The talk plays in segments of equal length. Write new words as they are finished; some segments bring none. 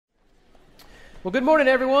Well, good morning,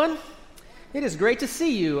 everyone. It is great to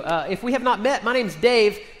see you. If we have not met, my name's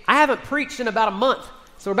Dave. I haven't preached in about a month,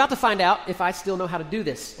 so we're about to find out if I still know how to do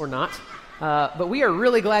this or not. But we are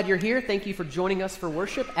really glad you're here. Thank you for joining us for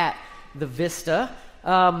worship at the Vista.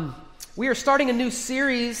 We are starting a new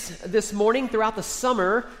series this morning throughout the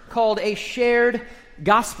summer called A Shared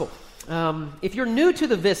Gospel. If you're new to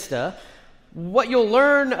the Vista, what you'll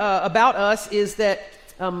learn about us is that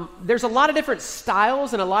there's a lot of different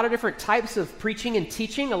styles and a lot of different types of preaching and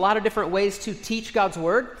teaching, a lot of different ways to teach God's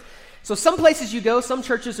Word. So some places you go, some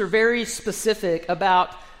churches are very specific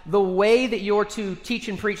about the way that you're to teach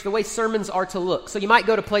and preach, the way sermons are to look. So you might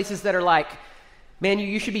go to places that are like, man,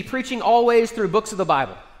 you should be preaching always through books of the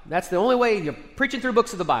Bible. That's the only way you're preaching through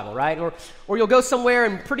books of the Bible, right? Or you'll go somewhere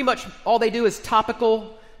and pretty much all they do is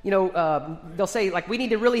topical. They'll say like we need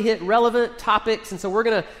to really hit relevant topics, and so we're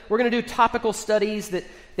gonna do topical studies that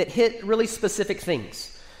hit really specific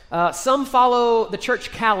things. Some follow the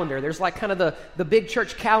church calendar. There's like kind of the big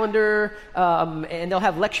church calendar, and they'll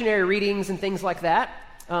have lectionary readings and things like that.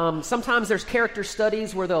 Sometimes there's character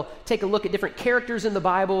studies where they'll take a look at different characters in the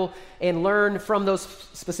Bible and learn from those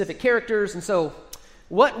specific characters. And so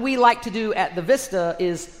what we like to do at the Vista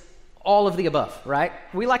is all of the above, right?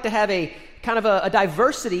 We like to have a kind of a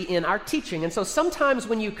diversity in our teaching. And so sometimes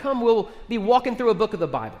when you come, we'll be walking through a book of the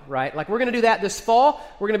Bible, right? Like we're going to do that this fall.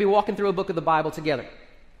 We're going to be walking through a book of the Bible together.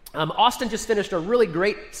 Austin just finished a really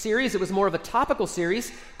great series. It was more of a topical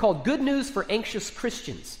series called Good News for Anxious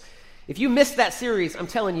Christians. If you missed that series, I'm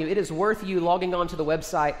telling you, it is worth you logging onto the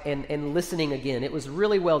website and listening again. It was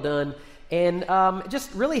really well done, and it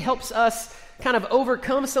just really helps us kind of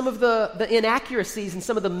overcome some of the inaccuracies and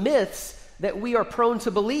some of the myths that we are prone to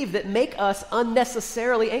believe that make us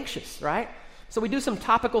unnecessarily anxious, right? So we do some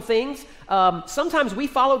topical things. Sometimes we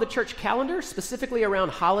follow the church calendar, specifically around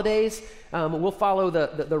holidays. We'll follow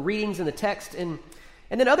the readings and the text. And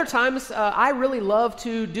then other times, I really love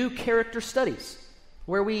to do character studies,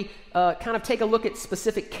 where we kind of take a look at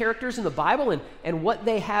specific characters in the Bible and what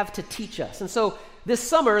they have to teach us. And so this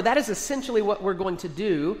summer, that is essentially what we're going to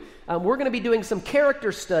do. We're going to be doing some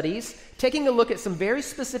character studies, taking a look at some very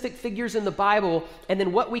specific figures in the Bible, and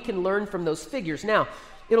then what we can learn from those figures. Now,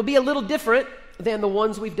 it'll be a little different than the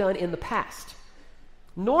ones we've done in the past.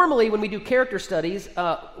 Normally, when we do character studies,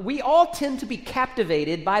 we all tend to be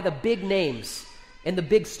captivated by the big names and the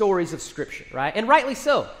big stories of Scripture, right? And rightly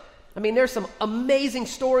so. I mean, there's some amazing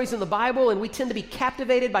stories in the Bible, and we tend to be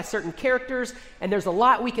captivated by certain characters, and there's a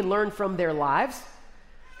lot we can learn from their lives.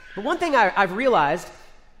 But one thing I've realized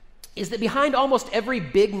is that behind almost every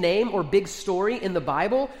big name or big story in the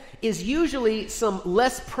Bible is usually some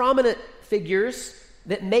less prominent figures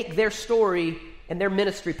that make their story and their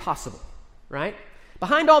ministry possible, right?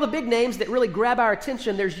 Behind all the big names that really grab our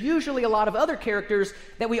attention, there's usually a lot of other characters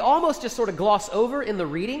that we almost just sort of gloss over in the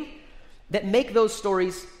reading that make those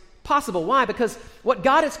stories possible. Why? Because what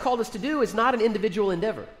God has called us to do is not an individual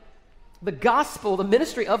endeavor. The gospel, the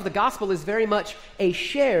ministry of the gospel is very much a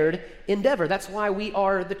shared endeavor. That's why we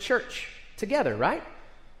are the church together, right?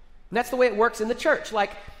 And that's the way it works in the church.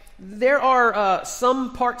 Like, there are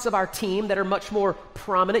some parts of our team that are much more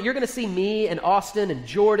prominent. You're going to see me and Austin and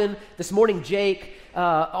Jordan, this morning Jake,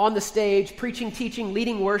 on the stage, preaching, teaching,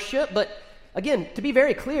 leading worship. But again, to be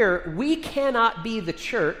very clear, we cannot be the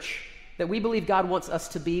church that we believe God wants us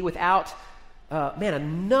to be without, a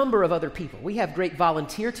number of other people. We have great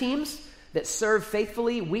volunteer teams that serve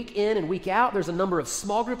faithfully week in and week out. There's a number of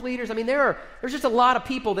small group leaders. I mean, there's just a lot of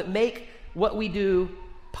people that make what we do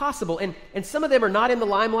possible. And some of them are not in the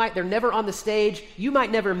limelight. They're never on the stage. You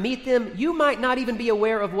might never meet them. You might not even be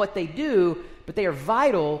aware of what they do, but they are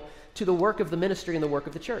vital to the work of the ministry and the work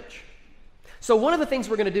of the church. So one of the things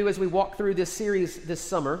we're going to do as we walk through this series this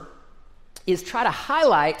summer is try to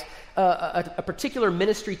highlight a particular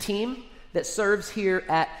ministry team that serves here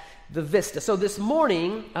at the Vista. So this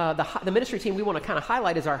morning, the ministry team we want to kind of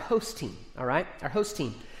highlight is our host team, all right? Our host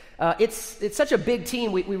team. It's such a big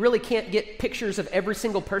team, we really can't get pictures of every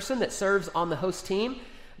single person that serves on the host team,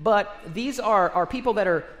 but these are people that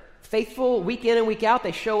are faithful week in and week out.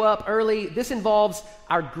 They show up early. This involves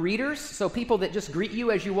our greeters, so people that just greet you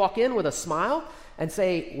as you walk in with a smile and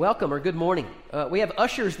say welcome or good morning. We have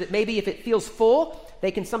ushers that maybe if it feels full,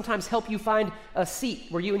 they can sometimes help you find a seat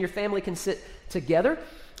where you and your family can sit together.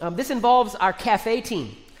 This involves our cafe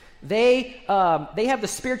team. They have the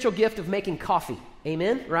spiritual gift of making coffee.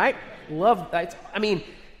 Amen, right? Love that. I mean,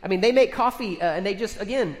 they make coffee and they just,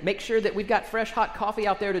 again, make sure that we've got fresh, hot coffee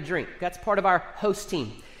out there to drink. That's part of our host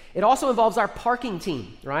team. It also involves our parking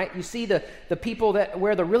team, right? You see the people that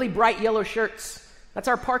wear the really bright yellow shirts. That's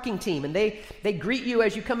our parking team, and they greet you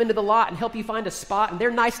as you come into the lot and help you find a spot, and they're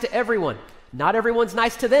nice to everyone. Not everyone's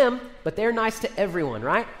nice to them, but they're nice to everyone,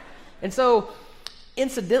 right? And so,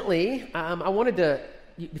 incidentally, I wanted to,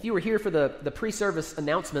 if you were here for the pre-service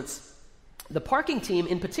announcements, the parking team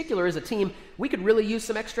in particular is a team we could really use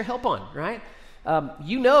some extra help on, right?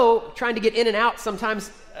 Trying to get in and out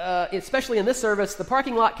sometimes, especially in this service, the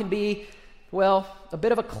parking lot can be, well, a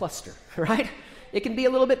bit of a cluster, right? It can be a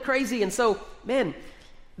little bit crazy. And so, man,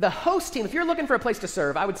 the host team, if you're looking for a place to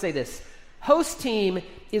serve, I would say this. Host team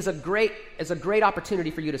is a great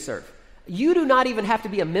opportunity for you to serve. You do not even have to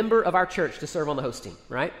be a member of our church to serve on the host team,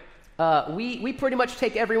 right? We pretty much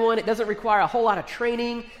take everyone. It doesn't require a whole lot of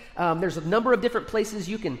training. There's a number of different places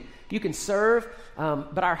you can serve.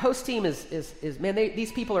 But our host team is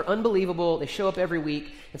these people are unbelievable. They show up every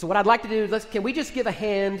week. And so what I'd like to do is can we just give a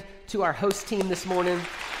hand to our host team this morning?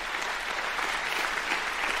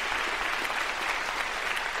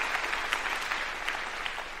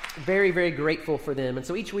 Very, very grateful for them. And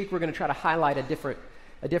so each week we're going to try to highlight a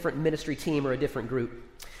different ministry team or a different group.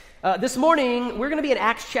 This morning we're going to be in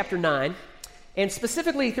Acts chapter 9. And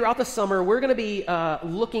specifically throughout the summer, we're going to be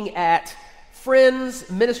looking at friends,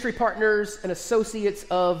 ministry partners, and associates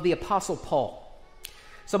of the Apostle Paul.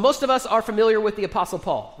 So most of us are familiar with the Apostle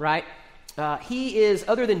Paul, right? He is,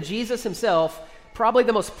 other than Jesus himself, probably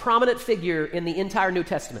the most prominent figure in the entire New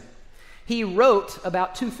Testament. He wrote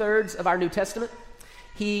about 2/3 of our New Testament.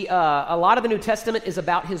 A lot of the New Testament is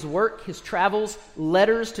about his work, his travels,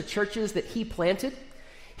 letters to churches that he planted.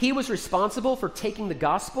 He was responsible for taking the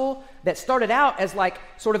gospel that started out as like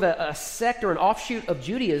sort of a sect or an offshoot of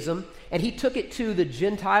Judaism, and he took it to the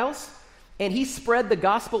Gentiles, and he spread the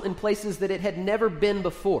gospel in places that it had never been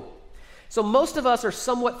before. So most of us are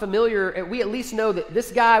somewhat familiar, we at least know that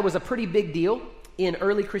this guy was a pretty big deal in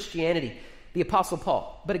early Christianity, the Apostle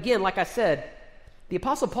Paul. But again, like I said, the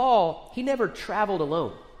Apostle Paul, he never traveled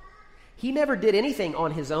alone. He never did anything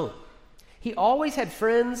on his own. He always had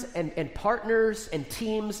friends and partners and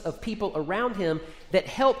teams of people around him that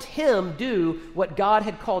helped him do what God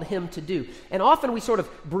had called him to do. And often we sort of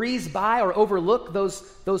breeze by or overlook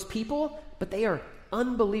those people, but they are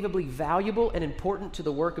unbelievably valuable and important to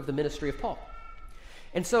the work of the ministry of Paul.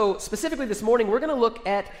 And so specifically this morning, we're going to look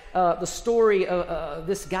at the story of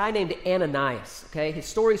this guy named Ananias. Okay, his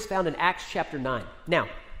story is found in Acts chapter 9. Now,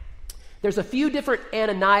 there's a few different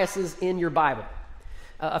Ananiases in your Bible.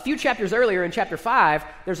 A few chapters earlier, in chapter 5,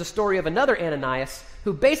 there's a story of another Ananias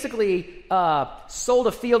who basically sold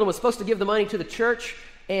a field and was supposed to give the money to the church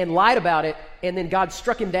and lied about it, and then God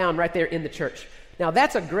struck him down right there in the church. Now,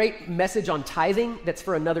 that's a great message on tithing that's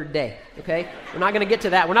for another day, okay? We're not going to get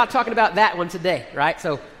to that. We're not talking about that one today, right?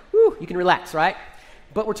 So, you can relax, right?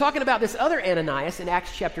 But we're talking about this other Ananias in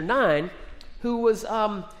Acts chapter 9 who was,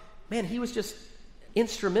 he was just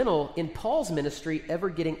instrumental in Paul's ministry ever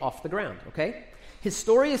getting off the ground, okay? His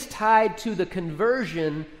story is tied to the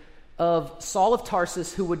conversion of Saul of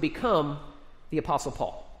Tarsus, who would become the Apostle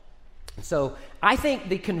Paul. So I think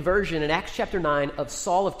the conversion in Acts chapter 9 of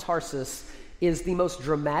Saul of Tarsus is the most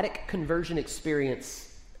dramatic conversion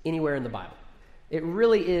experience anywhere in the Bible. It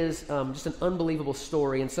really is just an unbelievable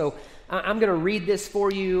story. And so I'm going to read this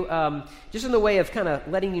for you just in the way of kind of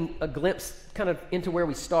letting you a glimpse kind of into where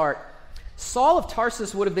we start. Saul of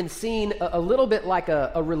Tarsus would have been seen a little bit like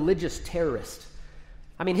a religious terrorist.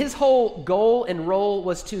 I mean, his whole goal and role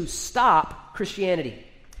was to stop Christianity.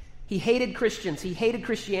 He hated Christians. He hated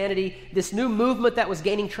Christianity, this new movement that was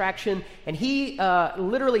gaining traction, and he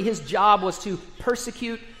literally, his job was to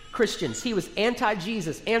persecute Christians. He was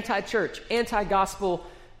anti-Jesus, anti-church, anti-gospel,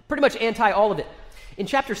 pretty much anti-all of it. In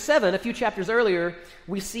chapter 7, a few chapters earlier,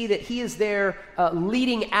 we see that he is there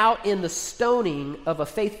leading out in the stoning of a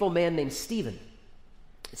faithful man named Stephen.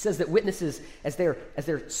 It says that witnesses, as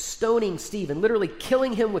they're stoning Stephen, literally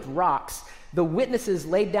killing him with rocks, the witnesses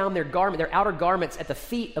laid down their outer garments at the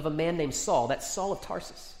feet of a man named Saul. That's Saul of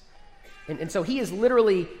Tarsus. And so he is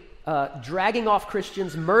literally dragging off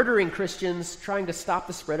Christians, murdering Christians, trying to stop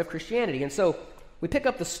the spread of Christianity. And so we pick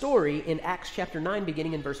up the story in Acts chapter 9,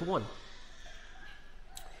 beginning in verse 1.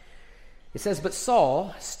 It says, "But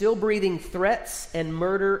Saul, still breathing threats and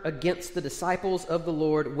murder against the disciples of the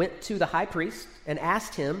Lord, went to the high priest and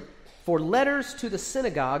asked him for letters to the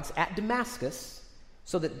synagogues at Damascus,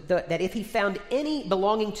 so that if he found any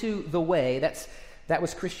belonging to the way," that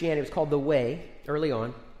was Christianity, it was called the way early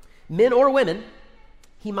on, "men or women,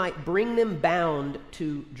 he might bring them bound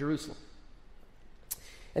to Jerusalem.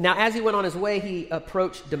 And now as he went on his way, he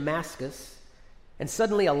approached Damascus, and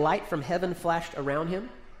suddenly a light from heaven flashed around him.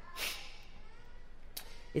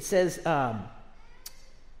 It says,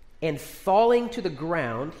 and falling to the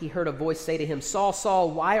ground, he heard a voice say to him, 'Saul, Saul,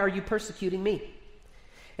 why are you persecuting me?'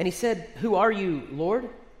 And he said, 'Who are you, Lord?'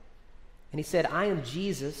 And he said, I am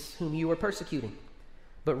Jesus whom you are persecuting.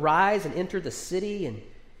 But rise and enter the city, and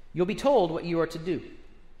you'll be told what you are to do.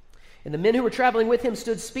 And the men who were traveling with him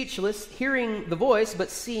stood speechless, hearing the voice, but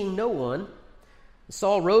seeing no one.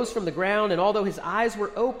 Saul rose from the ground, and although his eyes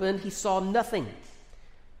were opened, he saw nothing.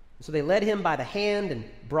 So they led him by the hand and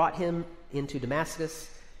brought him into Damascus.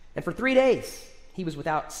 And for 3 days he was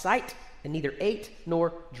without sight and neither ate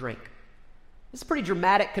nor drank. This is a pretty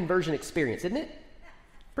dramatic conversion experience, isn't it?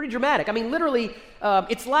 Pretty dramatic. I mean, literally,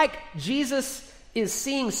 it's like Jesus is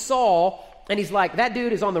seeing Saul, and he's like, that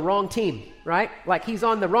dude is on the wrong team, right? Like, he's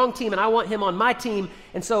on the wrong team, and I want him on my team.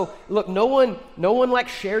 And so, look, no one like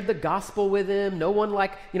shared the gospel with him. No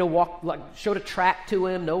one showed a tract to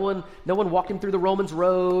him. No one walked him through the Romans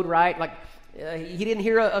road, right? Like, he didn't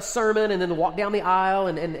hear a sermon and then walk down the aisle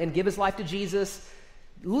and give his life to Jesus.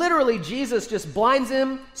 Literally, Jesus just blinds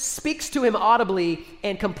him, speaks to him audibly,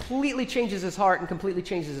 and completely changes his heart and completely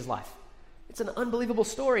changes his life. It's an unbelievable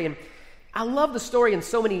story, and I love the story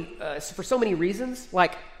for so many reasons.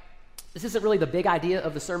 Like, this isn't really the big idea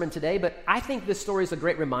of the sermon today, but I think this story is a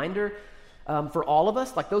great reminder for all of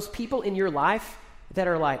us, like those people in your life that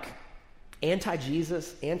are like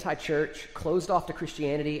anti-Jesus, anti-church, closed off to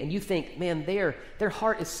Christianity, and you think, man, their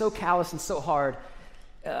heart is so callous and so hard.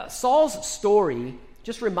 Saul's story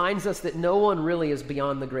just reminds us that no one really is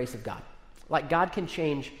beyond the grace of God. Like, God can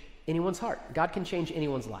change anyone's heart. God can change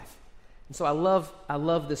anyone's life. And so I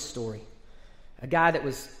love this story. A guy that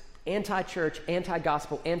was anti-church,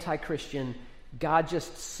 anti-gospel, anti-Christian, God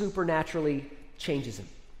just supernaturally changes him.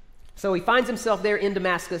 So he finds himself there in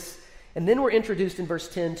Damascus, and then we're introduced in verse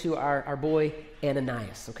 10 to our boy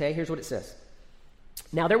Ananias, okay? Here's what it says.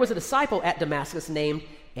 Now there was a disciple at Damascus named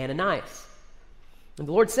Ananias. And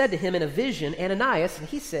the Lord said to him in a vision, Ananias, and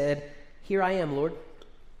he said, Here I am, Lord.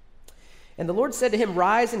 And the Lord said to him,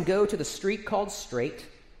 Rise and go to the street called Straight,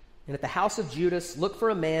 and at the house of Judas look for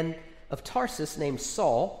a man of Tarsus named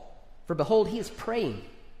Saul, for behold, he is praying.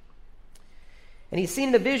 And he's seen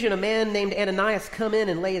in a vision a man named Ananias come in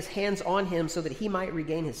and lay his hands on him so that he might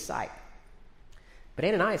regain his sight. But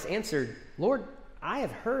Ananias answered, Lord, I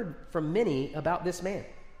have heard from many about this man,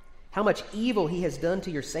 how much evil he has done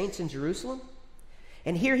to your saints in Jerusalem.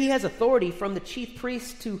 And here he has authority from the chief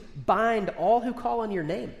priests to bind all who call on your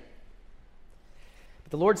name.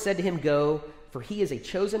 But the Lord said to him, Go, for he is a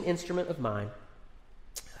chosen instrument of mine,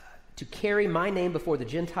 to carry my name before the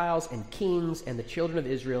Gentiles and kings and the children of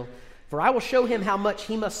Israel, for I will show him how much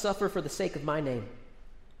he must suffer for the sake of my name.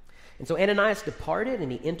 And so Ananias departed,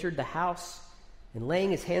 and he entered the house, and laying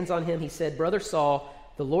his hands on him, he said, Brother Saul,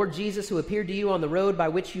 the Lord Jesus, who appeared to you on the road by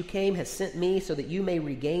which you came, has sent me so that you may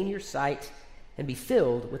regain your sight and be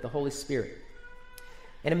filled with the Holy Spirit.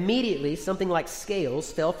 And immediately something like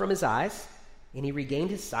scales fell from his eyes, and he regained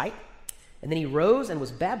his sight. And then he rose and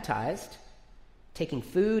was baptized. Taking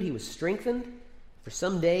food, he was strengthened. For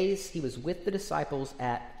some days he was with the disciples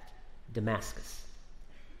at Damascus.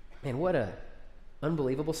 Man, what an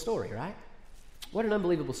unbelievable story, right? What an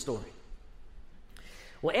unbelievable story.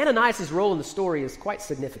 Well, Ananias' role in the story is quite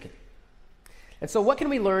significant. And so what can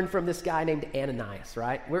we learn from this guy named Ananias,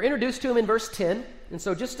 right? We're introduced to him in verse 10. And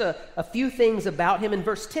so just a few things about him. In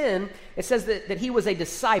verse 10, it says that he was a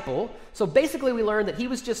disciple. So basically we learn that he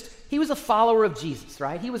was a follower of Jesus,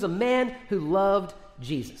 right? He was a man who loved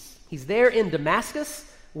Jesus. He's there in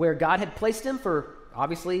Damascus where God had placed him for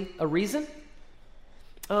obviously a reason.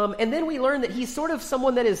 And then we learn that he's sort of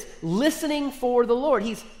someone that is listening for the Lord.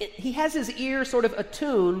 He has his ear sort of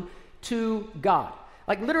attuned to God.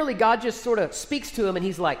 Like literally God just sort of speaks to him and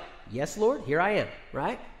he's like, yes, Lord, here I am,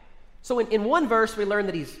 right? So in one verse we learn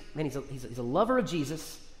that he's a lover of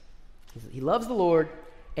Jesus. He loves the Lord,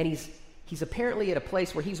 and he's apparently at a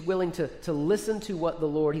place where he's willing to listen to what the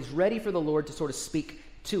Lord, he's ready for the Lord to sort of speak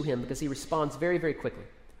to him because he responds very, very quickly,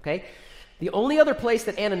 okay? The only other place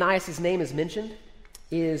that Ananias' name is mentioned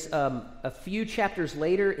is a few chapters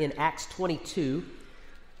later in Acts 22.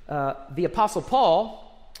 The Apostle Paul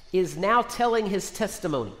is now telling his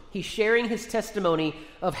testimony. He's sharing his testimony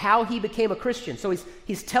of how he became a Christian. So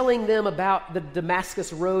he's telling them about the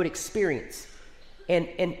Damascus Road experience. And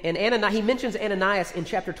Ananias, he mentions Ananias in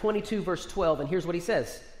chapter 22, verse 12, and here's what he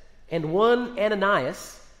says. And one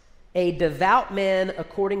Ananias, a devout man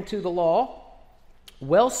according to the law,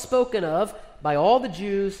 well spoken of by all the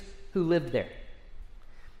Jews who lived there.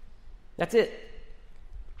 That's it.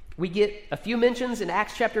 We get a few mentions in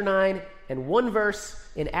Acts chapter 9 and one verse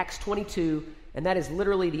in Acts 22, and that is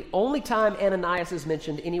literally the only time Ananias is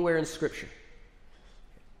mentioned anywhere in Scripture.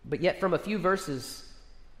 But yet from a few verses,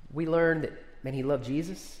 we learn that, man, he loved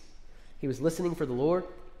Jesus. He was listening for the Lord.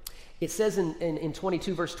 It says in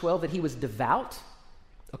 22 verse 12 that he was devout.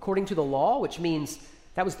 according to the law, which means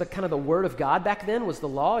that was the kind of the word of God back then, was the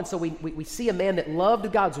law. And so we see a man that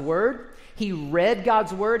loved God's word. He read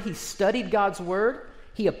God's word. He studied God's word.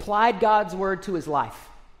 He applied God's word to his life.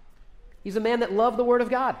 He's a man that loved the word of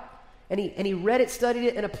God. And he read it, studied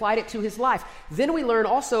it, and applied it to his life. Then we learn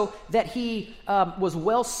also that he was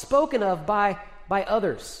well spoken of by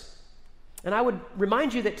others. And I would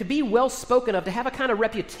remind you that to be well spoken of, to have a kind of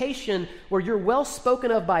reputation where you're well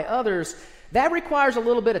spoken of by others, that requires a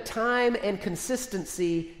little bit of time and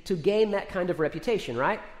consistency to gain that kind of reputation,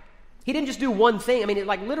 right? He didn't just do one thing. I mean,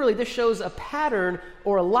 literally, this shows a pattern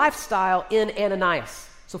or a lifestyle in Ananias.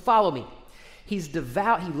 So follow me. He's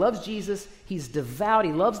devout. He loves Jesus. He's devout.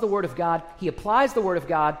 He loves the Word of God. He applies the Word of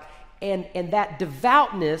God. And that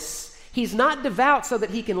devoutness, he's not devout so that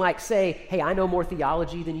he can say, hey, I know more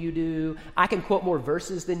theology than you do. I can quote more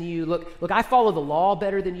verses than you. Look, I follow the law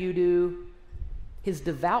better than you do. His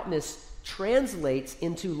devoutness translates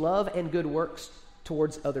into love and good works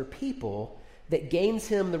towards other people that gains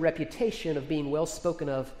him the reputation of being well spoken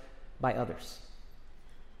of by others.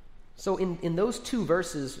 So in those two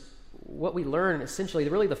verses, what we learn essentially,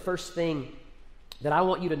 really the first thing that I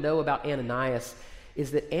want you to know about Ananias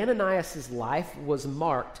is that Ananias' life was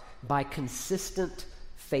marked by consistent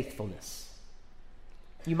faithfulness.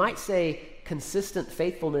 You might say consistent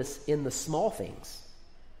faithfulness in the small things.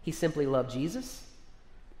 He simply loved Jesus,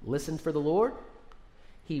 listened for the Lord.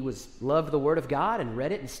 He loved the Word of God and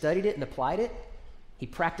read it and studied it and applied it. He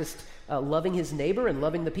practiced loving his neighbor and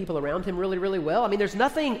loving the people around him really, really well. I mean, there's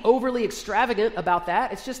nothing overly extravagant about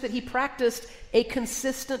that. It's just that he practiced a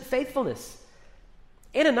consistent faithfulness.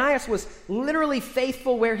 Ananias was literally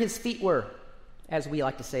faithful where his feet were, as we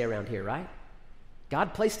like to say around here, right?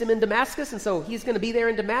 God placed him in Damascus, and so he's going to be there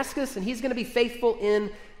in Damascus, and he's going to be faithful in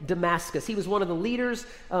Damascus. He was one of the leaders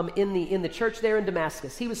in the church there in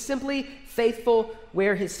Damascus. He was simply faithful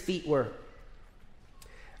where his feet were.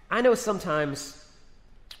 I know sometimes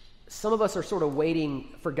some of us are sort of waiting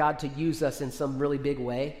for God to use us in some really big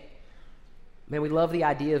way. Man, we love the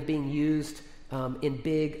idea of being used in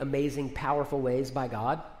big, amazing, powerful ways by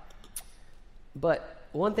God. But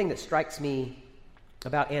one thing that strikes me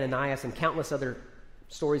about Ananias and countless other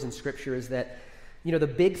stories in Scripture is that, the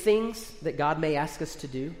big things that God may ask us to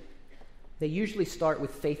do, they usually start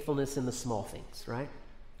with faithfulness in the small things, right?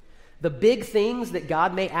 The big things that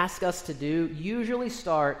God may ask us to do usually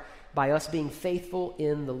start by us being faithful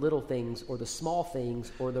in the little things or the small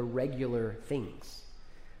things or the regular things.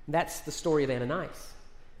 That's the story of Ananias.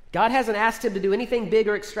 God hasn't asked him to do anything big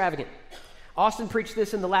or extravagant. Austin preached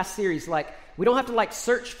this in the last series, we don't have to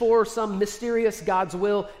search for some mysterious God's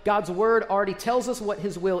will. God's word already tells us what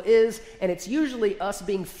his will is, and it's usually us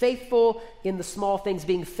being faithful in the small things,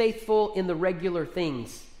 being faithful in the regular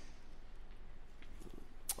things.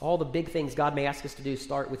 All the big things God may ask us to do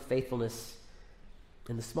start with faithfulness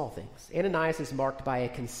in the small things. Ananias is marked by a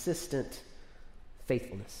consistent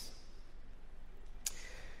faithfulness.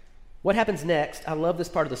 What happens next? I love this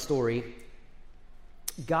part of the story.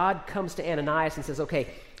 God comes to Ananias and says, okay,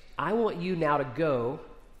 I want you now to go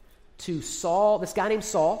to Saul, this guy named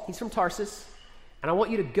Saul. He's from Tarsus. And I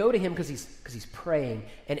want you to go to him because he's praying.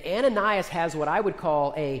 And Ananias has what I would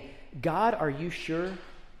call a God, are you sure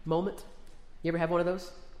moment. You ever have one of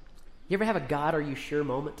those? You ever have a God, are you sure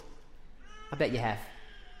moment? I bet you have.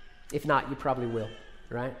 If not, you probably will,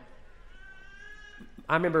 right?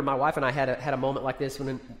 I remember my wife and I had a moment like this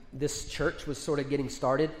when this church was sort of getting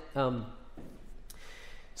started.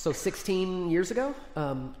 So 16 years ago,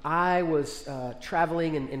 I was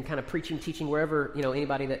traveling and kind of preaching, teaching wherever,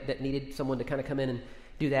 anybody that needed someone to kind of come in and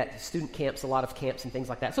do that. Student camps, a lot of camps and things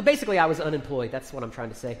like that. So basically I was unemployed. That's what I'm trying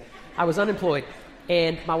to say. I was unemployed.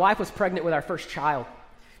 And my wife was pregnant with our first child.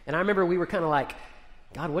 And I remember we were kind of like,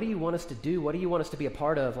 God, what do you want us to do? What do you want us to be a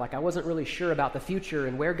part of? I wasn't really sure about the future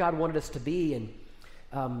and where God wanted us to be. And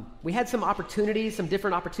we had some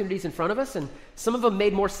different opportunities in front of us, and some of them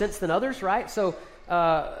made more sense than others, right? So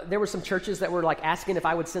there were some churches that were asking if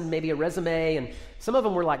I would send maybe a resume, and some of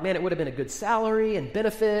them were like, man, it would have been a good salary and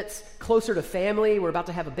benefits, closer to family, we're about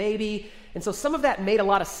to have a baby. And so some of that made a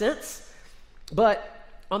lot of sense. But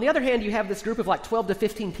on the other hand, you have this group of 12 to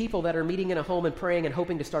 15 people that are meeting in a home and praying and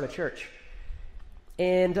hoping to start a church.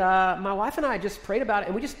 And my wife and I just prayed about it,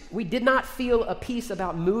 and we did not feel a peace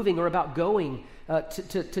about moving or about going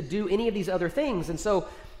to do any of these other things. And so,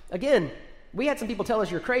 again, we had some people tell us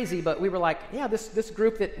you're crazy, but we were like, yeah, this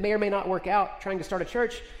group that may or may not work out trying to start a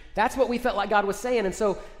church, that's what we felt like God was saying. And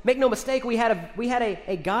so, make no mistake, we had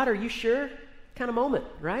a God, are you sure kind of moment,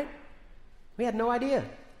 right? We had no idea.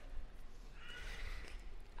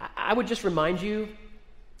 I would just remind you,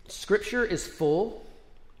 Scripture is full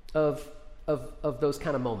of of those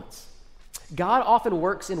kind of moments. God often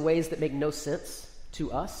works in ways that make no sense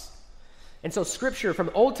to us. And so Scripture, from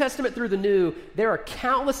the Old Testament through the New, there are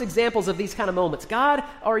countless examples of these kind of moments. God,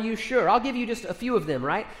 are you sure? I'll give you just a few of them,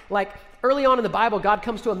 right? Like early on in the Bible, God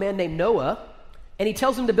comes to a man named Noah, and he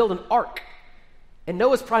tells him to build an ark. And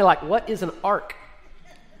Noah's probably like, what is an ark?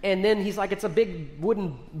 And then he's like, it's a big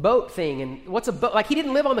wooden boat thing. And what's a boat? Like, he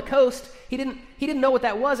didn't live on the coast. He didn't know what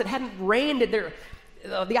that was. It hadn't rained there.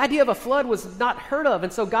 The idea of a flood was not heard of.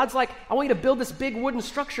 And so God's like, I want you to build this big wooden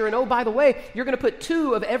structure. And oh, by the way, you're going to put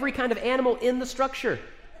 2 of every kind of animal in the structure.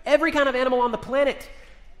 Every kind of animal on the planet.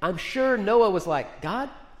 I'm sure Noah was like, God,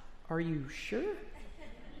 are you sure?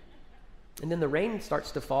 And then the rain starts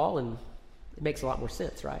to fall, and it makes a lot more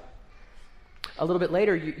sense, right? A little bit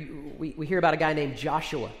later, we hear about a guy named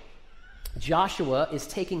Joshua. Joshua is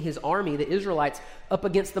taking his army, the Israelites, up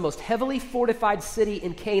against the most heavily fortified city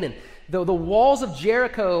in Canaan. Though the walls of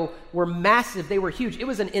Jericho were massive, they were huge. It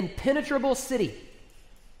was an impenetrable city.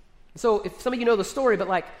 So if some of you know the story, but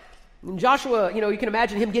like Joshua, you can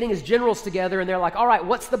imagine him getting his generals together, and they're like, all right,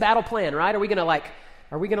 what's the battle plan, right? Are we going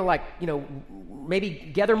to maybe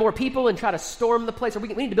gather more people and try to storm the place? Or we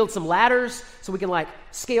need to build some ladders so we can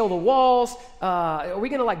scale the walls. Are we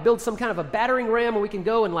going to build some kind of a battering ram where we can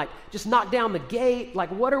go and just knock down the gate?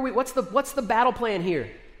 What's the battle plan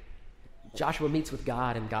here? Joshua meets with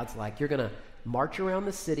God, and God's like, you're going to march around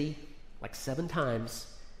the city 7 times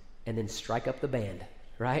and then strike up the band,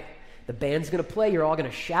 right? The band's going to play, you're all going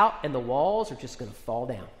to shout, and the walls are just going to fall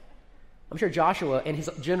down. I'm sure Joshua and his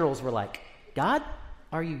generals were like, God,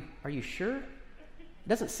 are you sure? It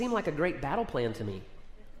doesn't seem like a great battle plan to me.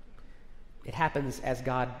 It happens as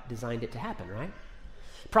God designed it to happen, right?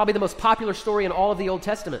 Probably the most popular story in all of the Old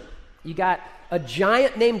Testament. You got a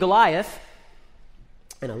giant named Goliath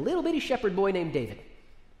and a little bitty shepherd boy named David.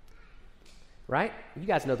 Right? You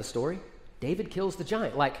guys know the story. David kills the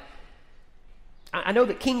giant. I know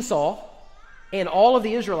that King Saul and all of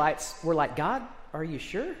the Israelites were like, God, are you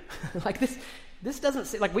sure? This doesn't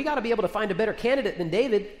seem we got to be able to find a better candidate than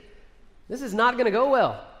David. This is not going to go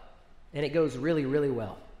well. And it goes really, really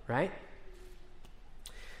well, right?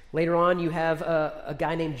 Later on, you have a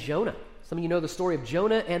guy named Jonah. Some of you know the story of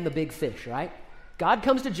Jonah and the big fish, right? God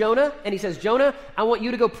comes to Jonah, and he says, Jonah, I want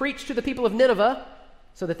you to go preach to the people of Nineveh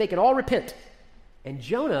so that they can all repent. And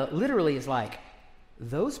Jonah literally is like,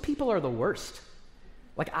 those people are the worst.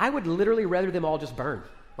 I would literally rather them all just burn.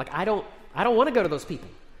 I don't want to go to those people.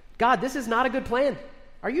 God, this is not a good plan.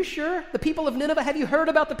 Are you sure? The people of Nineveh, have you heard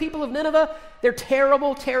about the people of Nineveh? They're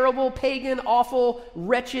terrible, terrible, pagan, awful,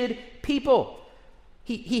 wretched people.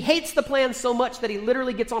 He hates the plan so much that he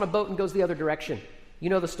literally gets on a boat and goes the other direction. You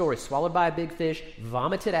know the story. Swallowed by a big fish,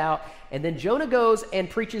 vomited out, and then Jonah goes and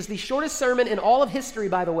preaches the shortest sermon in all of history,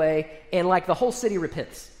 by the way, and the whole city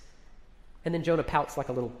repents. And then Jonah pouts like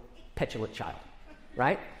a little petulant child,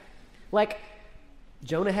 right?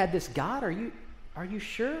 Jonah had this, God, are you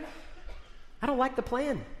sure? I don't like the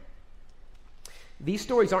plan. These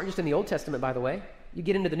stories aren't just in the Old Testament, by the way. You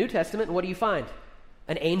get into the New Testament, and what do you find?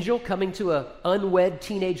 An angel coming to an unwed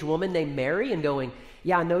teenage woman named Mary and going,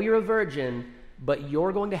 yeah, I know you're a virgin, but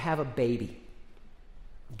you're going to have a baby.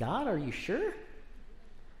 God, are you sure?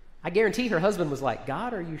 I guarantee her husband was like,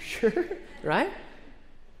 God, are you sure? Right?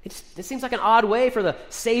 It seems like an odd way for the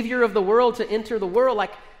Savior of the world to enter the world.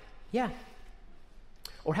 Yeah.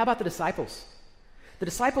 Or how about the disciples? The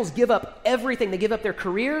disciples give up everything. They give up their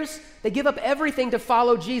careers. They give up everything to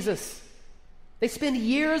follow Jesus. They spend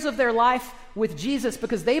years of their life with Jesus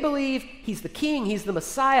because they believe he's the king, he's the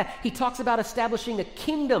Messiah. He talks about establishing a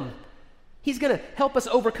kingdom. He's going to help us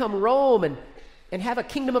overcome Rome and have a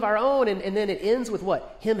kingdom of our own. And then it ends with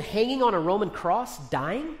what? Him hanging on a Roman cross,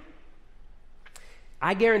 dying?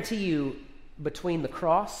 I guarantee you, between the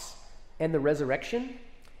cross and the resurrection,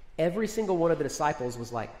 every single one of the disciples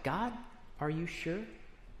was like, God, are you sure?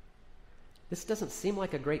 This doesn't seem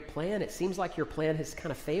like a great plan. It seems like your plan has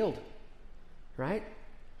kind of failed, right?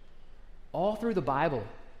 All through the Bible,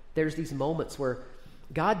 there's these moments where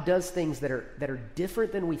God does things that are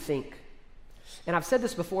different than we think. And I've said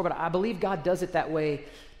this before, but I believe God does it that way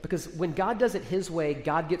because when God does it his way,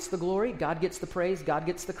 God gets the glory, God gets the praise, God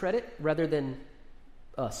gets the credit rather than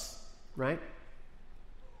us, right?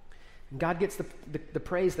 And God gets the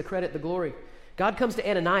praise, the credit, the glory. God comes to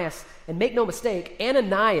Ananias, and make no mistake,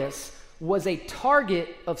 Ananias was a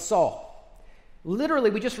target of Saul. Literally,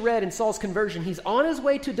 we just read in Saul's conversion, he's on his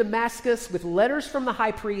way to Damascus with letters from the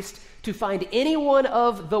high priest to find anyone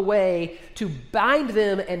of the way, to bind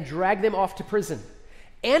them and drag them off to prison.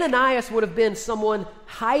 Ananias would have been someone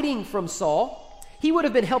hiding from Saul. He would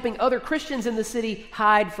have been helping other Christians in the city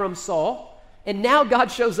hide from Saul. And now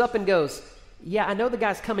God shows up and goes, yeah, I know the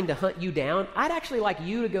guy's coming to hunt you down. I'd actually like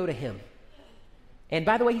you to go to him. And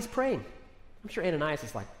by the way, he's praying. I'm sure Ananias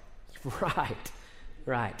is like,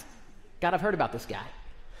 right. God, I've heard about this guy.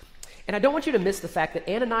 And I don't want you to miss the fact that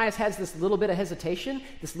Ananias has this little bit of hesitation,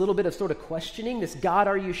 this little bit of sort of questioning, this God,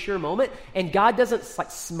 are you sure moment. And God doesn't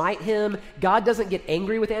like smite him. God doesn't get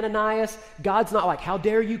angry with Ananias. God's not like, how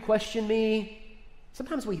dare you question me?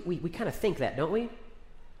 Sometimes we kind of think that, don't we?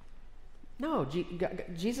 No,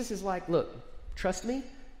 Jesus is like, look, trust me,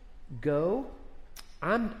 go.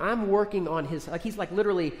 I'm working on his, like he's like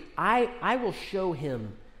literally, I will show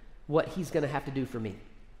him what he's going to have to do for me.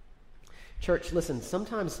 Church, listen,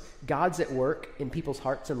 sometimes God's at work in people's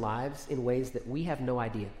hearts and lives in ways that we have no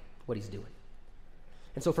idea what he's doing.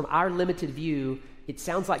 And so from our limited view, it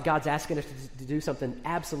sounds like God's asking us to do something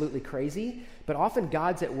absolutely crazy, but often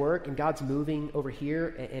God's at work and God's moving over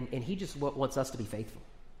here, and he just wants us to be faithful.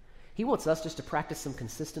 He wants us just to practice some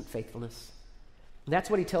consistent faithfulness. And that's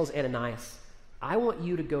what he tells Ananias. I want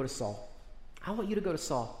you to go to Saul. I want you to go to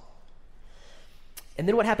Saul. And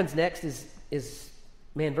then what happens next is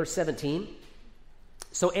verse 17.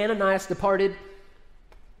 So Ananias departed.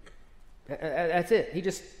 That's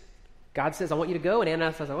it. God says, I want you to go. And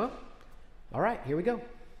Ananias says, well, all right, here we go.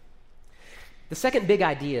 The second big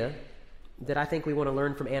idea that I think we want to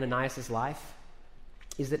learn from Ananias' life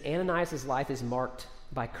is that Ananias' life is marked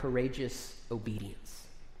by courageous obedience.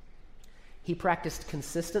 He practiced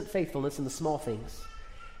consistent faithfulness in the small things,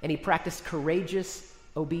 and he practiced courageous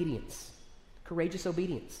obedience. Courageous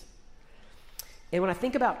obedience. And when I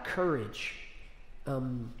think about courage,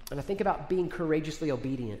 and I think about being courageously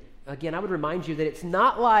obedient, again, I would remind you that it's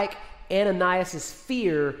not like Ananias'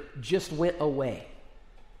 fear just went away.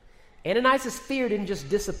 Ananias' fear didn't just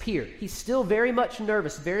disappear. He's still very much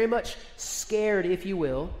nervous, very much scared, if you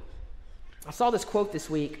will. I saw this quote this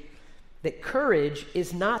week that courage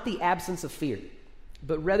is not the absence of fear,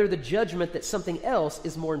 but rather the judgment that something else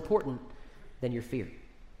is more important than your fear.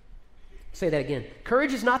 Say that again.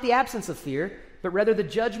 Courage is not the absence of fear, but rather the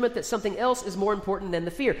judgment that something else is more important than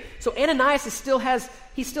the fear. So Ananias still has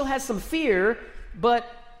some fear, but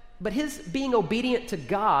his being obedient to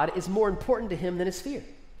God is more important to him than his fear.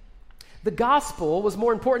 The gospel was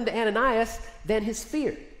more important to Ananias than his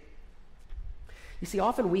fear. You see,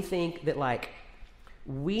 often we think that like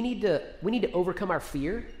we need to overcome our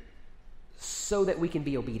fear so that we can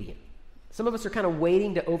be obedient. Some of us are kind of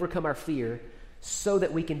waiting to overcome our fear so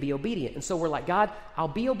that we can be obedient. And so we're like, God, I'll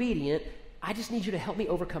be obedient. I just need you to help me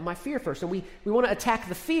overcome my fear first. And we want to attack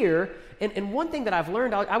the fear. And one thing that I've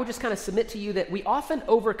learned, I would just kind of submit to you that we often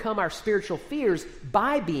overcome our spiritual fears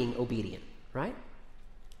by being obedient, right?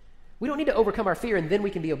 We don't need to overcome our fear and then we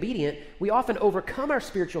can be obedient. We often overcome our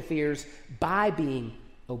spiritual fears by being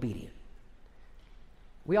obedient.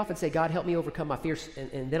 We often say, God, help me overcome my fears,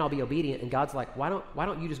 and then I'll be obedient. And God's like, why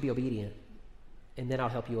don't you just be obedient, and then I'll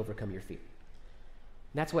help you overcome your fear.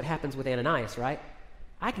 And that's what happens with Ananias, right?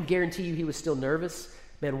 I can guarantee you he was still nervous.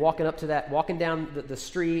 Man, walking down the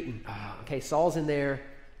street, and okay, Saul's in there.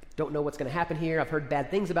 Don't know what's going to happen here. I've heard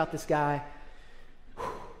bad things about this guy.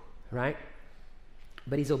 Right?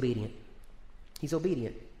 But he's obedient. He's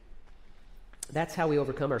obedient. That's how we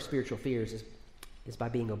overcome our spiritual fears, is by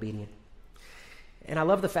being obedient. And I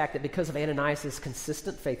love the fact that because of Ananias'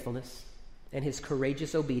 consistent faithfulness and his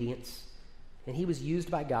courageous obedience, and he was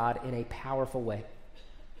used by God in a powerful way.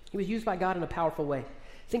 He was used by God in a powerful way.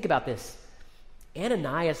 Think about this.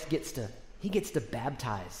 Ananias gets to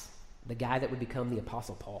baptize the guy that would become the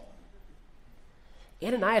Apostle Paul.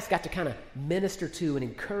 Ananias got to kind of minister to and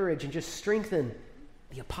encourage and just strengthen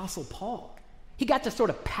the Apostle Paul. He got to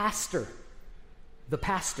sort of pastor the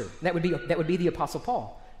pastor. That would be the Apostle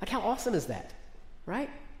Paul. Like, how awesome is that?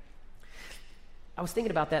 Right? I was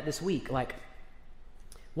thinking about that this week. Like,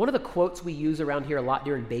 one of the quotes we use around here a lot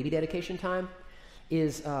during baby dedication time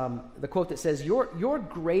is the quote that says, your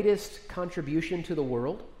greatest contribution to the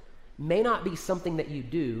world may not be something that you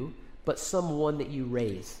do, but someone that you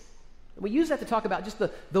raise. And we use that to talk about just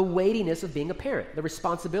the weightiness of being a parent, the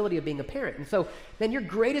responsibility of being a parent. And so then your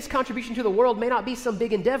greatest contribution to the world may not be some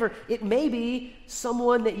big endeavor. It may be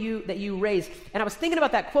someone that you raise. And I was thinking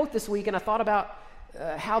about that quote this week, and I thought about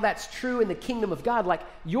how that's true in the kingdom of God. Like,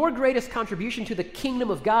 your greatest contribution to the kingdom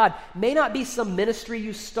of God may not be some ministry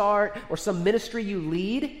you start or some ministry you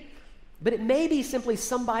lead, but it may be simply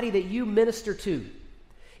somebody that you minister to.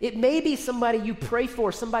 It may be somebody you pray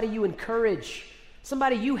for, somebody you encourage,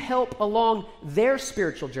 somebody you help along their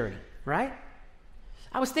spiritual journey, right?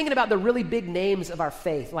 I was thinking about the really big names of our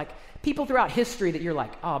faith, like people throughout history that you're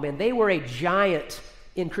like, oh man, they were a giant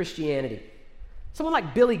in Christianity. Someone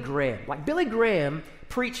like Billy Graham. Like Billy Graham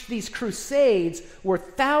preached these crusades where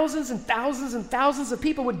thousands and thousands and thousands of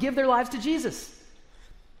people would give their lives to Jesus.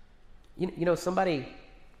 You know, somebody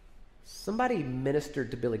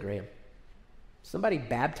ministered to Billy Graham. Somebody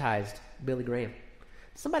baptized Billy Graham.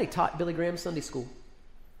 Somebody taught Billy Graham Sunday school,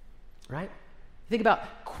 right? Think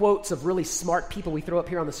about quotes of really smart people we throw up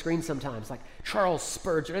here on the screen sometimes, like Charles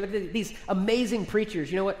Spurgeon, these amazing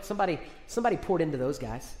preachers. You know what? Somebody poured into those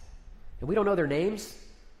guys. And we don't know their names,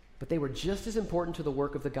 but they were just as important to the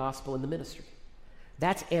work of the gospel and the ministry.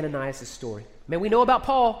 That's Ananias' story. Man, we know about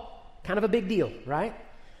Paul, kind of a big deal, right?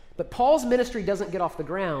 But Paul's ministry doesn't get off the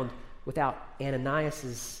ground without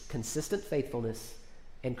Ananias' consistent faithfulness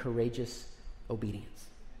and courageous obedience.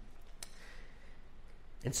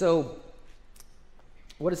 And so,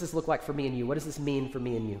 what does this look like for me and you? What does this mean for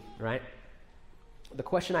me and you, right? The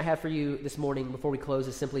question I have for you this morning before we close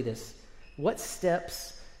is simply this. What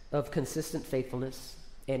steps of consistent faithfulness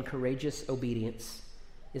and courageous obedience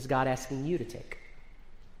is God asking you to take?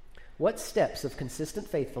 What steps of consistent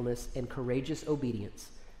faithfulness and courageous obedience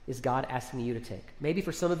is God asking you to take? Maybe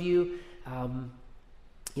for some of you,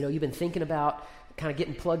 you've been thinking about kind of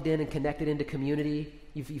getting plugged in and connected into community.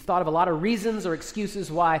 You've thought of a lot of reasons or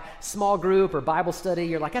excuses why small group or Bible study,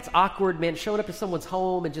 you're like, that's awkward, man, showing up to someone's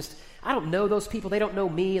home and just, I don't know those people, they don't know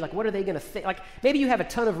me, like what are they going to think? Like maybe you have a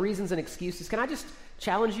ton of reasons and excuses. Can I just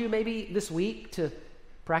challenge you maybe this week to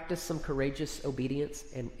practice some courageous obedience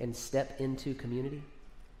and step into community?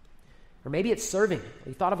 Or maybe it's serving.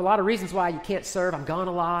 You thought of a lot of reasons why you can't serve. I'm gone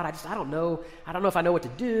a lot. I don't know if I know what to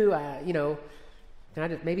do. Can I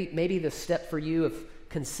just maybe the step for you of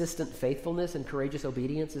consistent faithfulness and courageous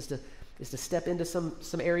obedience is to step into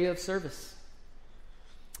some area of service.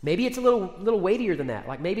 Maybe it's a little weightier than that.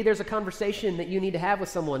 Like maybe there's a conversation that you need to have with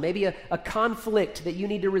someone. Maybe a conflict that you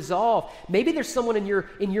need to resolve. Maybe there's someone in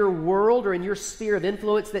your world or in your sphere of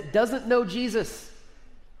influence that doesn't know Jesus.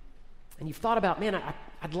 And you've thought about, man,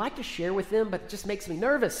 I'd like to share with them, but it just makes me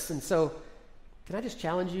nervous. And so can I just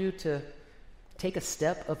challenge you to take a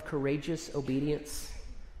step of courageous obedience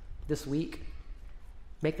this week?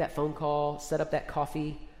 Make that phone call, set up that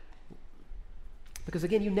coffee. Because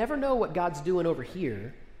again, you never know what God's doing over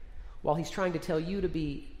here while he's trying to tell you to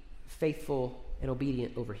be faithful and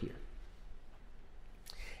obedient over here.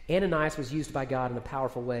 Ananias was used by God in a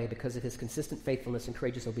powerful way because of his consistent faithfulness and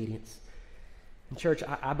courageous obedience. And church,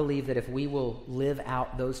 I believe that if we will live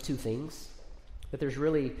out those two things, that there's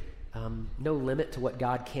really no limit to what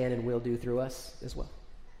God can and will do through us as well.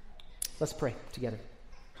 Let's pray together.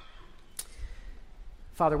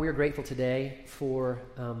 Father, we are grateful today for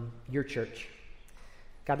your church.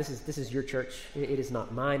 God, this is your church. It is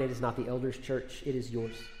not mine. It is not the elders' church. It is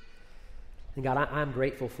yours. And God, I'm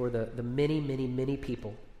grateful for the many, many, many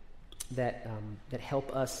people that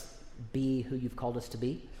help us be who you've called us to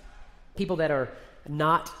be. People that are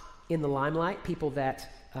not in the limelight. People that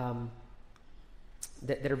are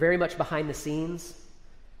very much behind the scenes.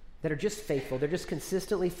 That are just faithful. They're just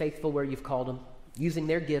consistently faithful where you've called them, using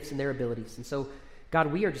their gifts and their abilities. And so, God,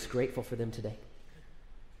 we are just grateful for them today.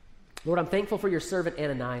 Lord, I'm thankful for your servant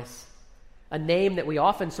Ananias, a name that we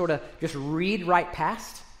often sort of just read right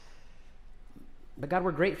past. But God,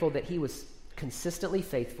 we're grateful that he was consistently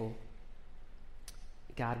faithful.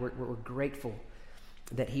 God, we're grateful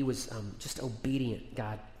that he was just obedient,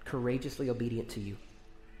 God, courageously obedient to you.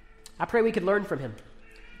 I pray we could learn from him.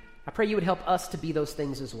 I pray you would help us to be those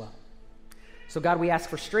things as well. So God, we ask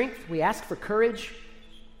for strength, we ask for courage,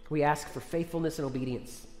 we ask for faithfulness and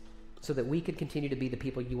obedience so that we could continue to be the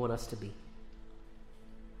people you want us to be.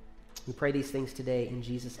 We pray these things today in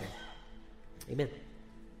Jesus' name. Amen.